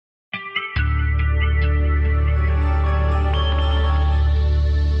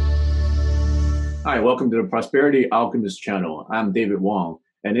Hi, welcome to the Prosperity Alchemist channel. I'm David Wong,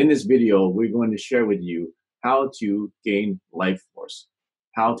 and in this video, we're going to share with you how to gain life force,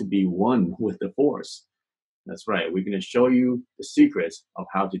 how to be one with the force. That's right, we're going to show you the secrets of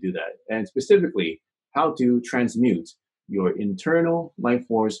how to do that, and specifically, how to transmute your internal life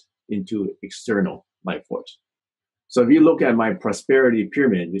force into external life force. So if you look at my prosperity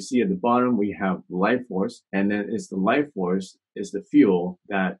pyramid, you see at the bottom we have life force, and then it's the life force is the fuel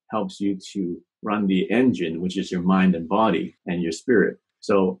that helps you to run the engine, which is your mind and body and your spirit.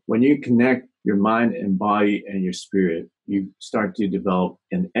 So when you connect your mind and body and your spirit, you start to develop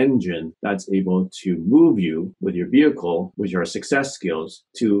an engine that's able to move you with your vehicle, with your success skills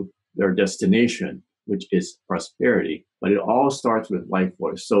to their destination, which is prosperity. But it all starts with life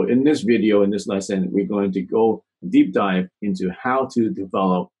force. So in this video, in this lesson, we're going to go deep dive into how to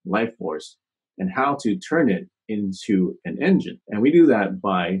develop life force and how to turn it into an engine. And we do that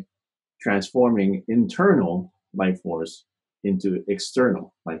by transforming internal life force into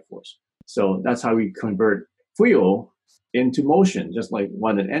external life force. So that's how we convert fuel into motion, just like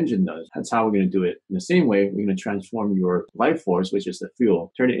what an engine does. That's how we're going to do it. In the same way, we're going to transform your life force, which is the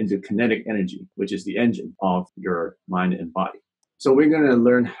fuel, turn it into kinetic energy, which is the engine of your mind and body. So we're going to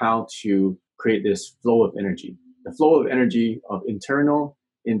learn how to create this flow of energy, the flow of energy of internal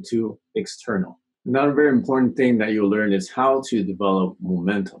into external. Another very important thing that you'll learn is how to develop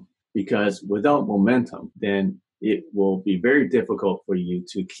momentum, because without momentum, then it will be very difficult for you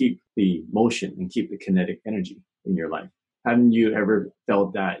to keep the motion and keep the kinetic energy in your life. Haven't you ever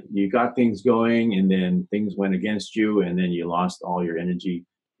felt that you got things going and then things went against you and then you lost all your energy,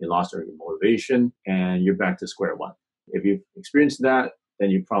 you lost all your motivation, and you're back to square one? If you've experienced that, then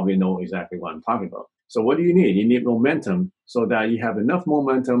you probably know exactly what I'm talking about. So what do you need? You need momentum so that you have enough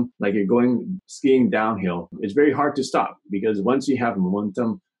momentum, like you're going skiing downhill. It's very hard to stop because once you have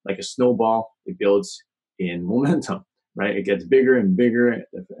momentum, like a snowball, it builds in momentum, right? It gets bigger and bigger,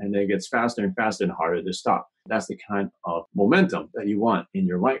 and then it gets faster and faster and harder to stop. That's the kind of momentum that you want in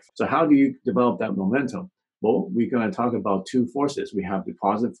your life. So how do you develop that momentum? Well, we're going to talk about two forces. We have the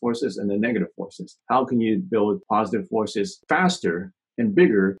positive forces and the negative forces. How can you build positive forces faster and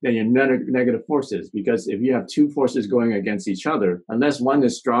bigger than your negative forces? Because if you have two forces going against each other, unless one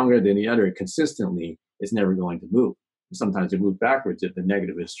is stronger than the other consistently, it's never going to move. Sometimes they move backwards if the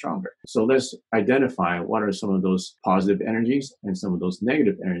negative is stronger. So let's identify what are some of those positive energies and some of those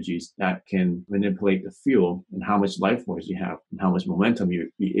negative energies that can manipulate the fuel and how much life force you have and how much momentum you'll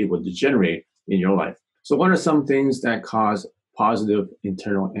be able to generate in your life. So what are some things that cause positive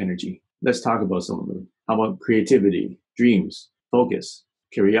internal energy? Let's talk about some of them. How about creativity, dreams, focus,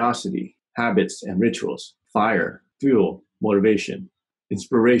 curiosity, habits and rituals, fire, fuel, motivation,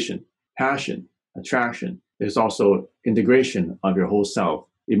 inspiration, passion, attraction. There's also integration of your whole self,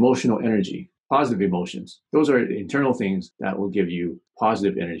 emotional energy, positive emotions. Those are internal things that will give you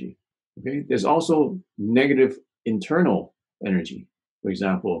positive energy. Okay. There's also negative internal energy. For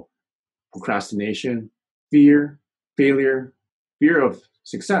example, procrastination, fear, failure, fear of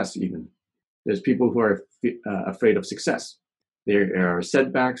success even. There's people who are afraid of success. There are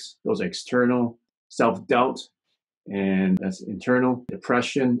setbacks. Those are external. Self-doubt, and that's internal.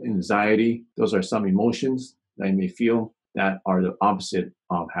 Depression, anxiety, those are some emotions that you may feel that are the opposite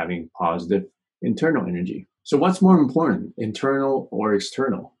of having positive internal energy. So what's more important, internal or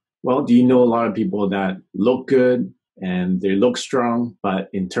external? Well, do you know a lot of people that look good and they look strong, but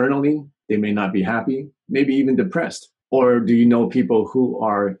internally they may not be happy, maybe even depressed? Or do you know people who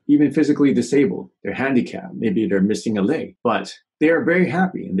are even physically disabled? They're handicapped, maybe they're missing a leg, but they are very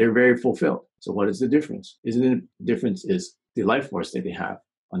happy and they're very fulfilled. So what is the difference? Isn't it the difference is the life force that they have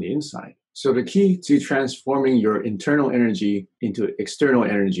on the inside? So the key to transforming your internal energy into external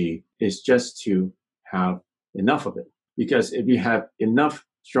energy is just to have enough of it. Because if you have enough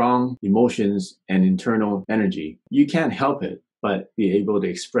strong emotions and internal energy, you can't help it but be able to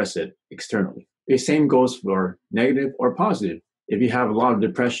express it externally. The same goes for negative or positive. If you have a lot of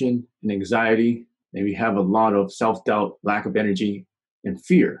depression and anxiety, and you have a lot of self-doubt, lack of energy, and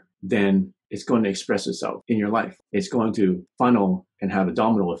fear, then it's going to express itself in your life. It's going to funnel and have a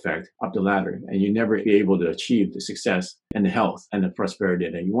domino effect up the ladder, and you never be able to achieve the success and the health and the prosperity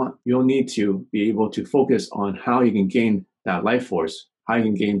that you want. You'll need to be able to focus on how you can gain that life force, how you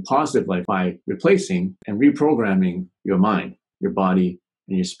can gain positive life by replacing and reprogramming your mind, your body,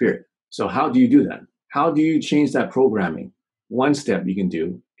 and your spirit. So how do you do that? How do you change that programming? One step you can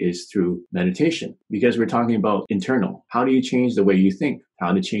do is through meditation, because we're talking about internal. How do you change the way you think?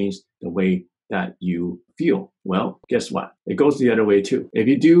 How to change the way that you feel. Well, guess what? It goes the other way too. If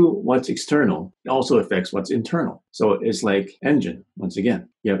you do what's external, it also affects what's internal. So it's like engine, once again.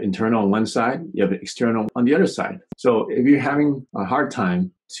 You have internal on one side, you have external on the other side. So if you're having a hard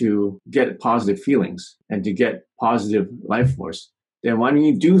time to get positive feelings and to get positive life force, then why don't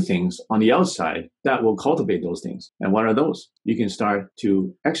you do things on the outside that will cultivate those things? And what are those? You can start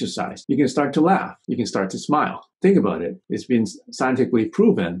to exercise. You can start to laugh. You can start to smile. Think about it. It's been scientifically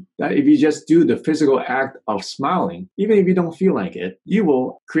proven that if you just do the physical act of smiling, even if you don't feel like it, you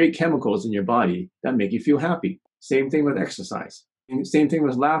will create chemicals in your body that make you feel happy. Same thing with exercise. Same thing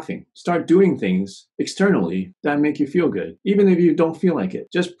with laughing. Start doing things externally that make you feel good. Even if you don't feel like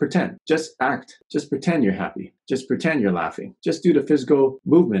it, just pretend. Just act. Just pretend you're happy. Just pretend you're laughing. Just do the physical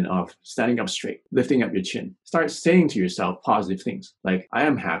movement of standing up straight, lifting up your chin. Start saying to yourself positive things like, I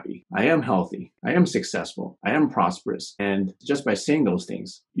am happy. I am healthy. I am successful. I am prosperous. And just by saying those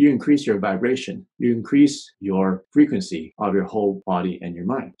things, you increase your vibration. You increase your frequency of your whole body and your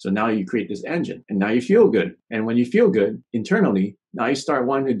mind. So now you create this engine and now you feel good. And when you feel good internally, now you start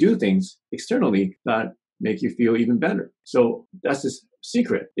wanting to do things externally that make you feel even better. So that's the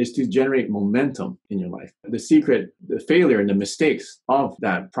secret, is to generate momentum in your life. The secret, the failure and the mistakes of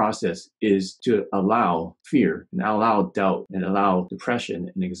that process is to allow fear and allow doubt and allow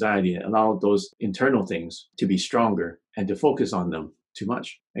depression and anxiety and allow those internal things to be stronger and to focus on them too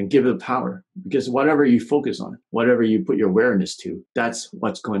much and give it power. Because whatever you focus on, whatever you put your awareness to, that's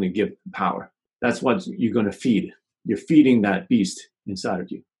what's going to give power. That's what you're going to feed. You're feeding that beast inside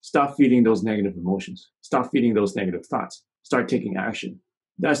of you. Stop feeding those negative emotions. Stop feeding those negative thoughts. Start taking action.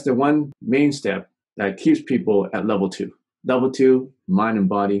 That's the one main step that keeps people at level 2. Level 2, mind and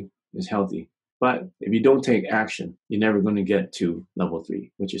body is healthy. But if you don't take action, you're never going to get to level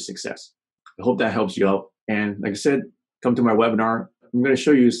 3, which is success. I hope that helps you out. And like I said, come to my webinar. I'm going to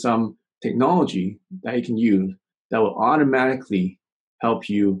show you some technology that you can use that will automatically help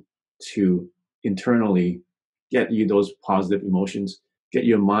you to internally get you those positive emotions, get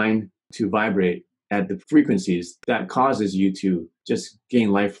your mind to vibrate at the frequencies that causes you to just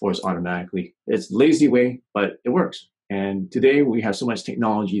gain life force automatically. It's a lazy way, but it works. And today we have so much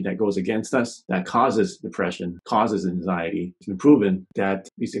technology that goes against us, that causes depression, causes anxiety. It's been proven that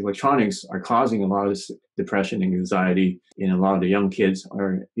these electronics are causing a lot of this depression and anxiety in a lot of the young kids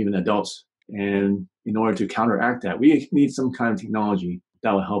or even adults. And in order to counteract that, we need some kind of technology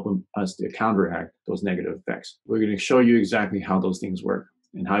that will help us to counteract those negative effects. We're going to show you exactly how those things work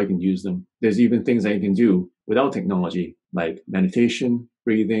and how you can use them. There's even things that you can do without technology, like meditation,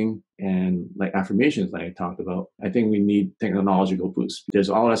 breathing, and like affirmations that I talked about. I think we need technological boosts. There's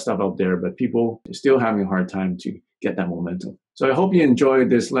all that stuff out there, but people are still having a hard time to get that momentum. So I hope you enjoyed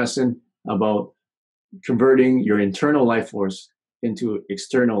this lesson about converting your internal life force into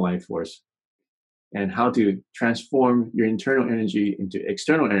external life force, and how to transform your internal energy into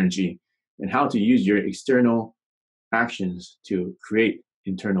external energy, and how to use your external actions to create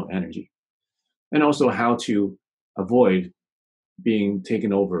internal energy, and also how to avoid being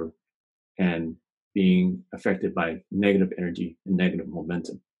taken over and being affected by negative energy and negative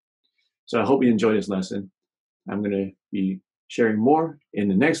momentum. So I hope you enjoy this lesson. I'm going to be sharing more in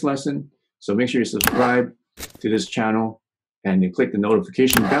the next lesson. So make sure you subscribe to this channel and you click the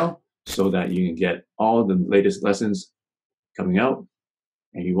notification bell so that you can get all the latest lessons coming out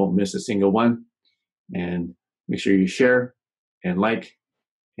and you won't miss a single one. And make sure you share and like,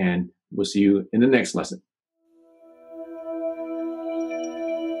 and we'll see you in the next lesson.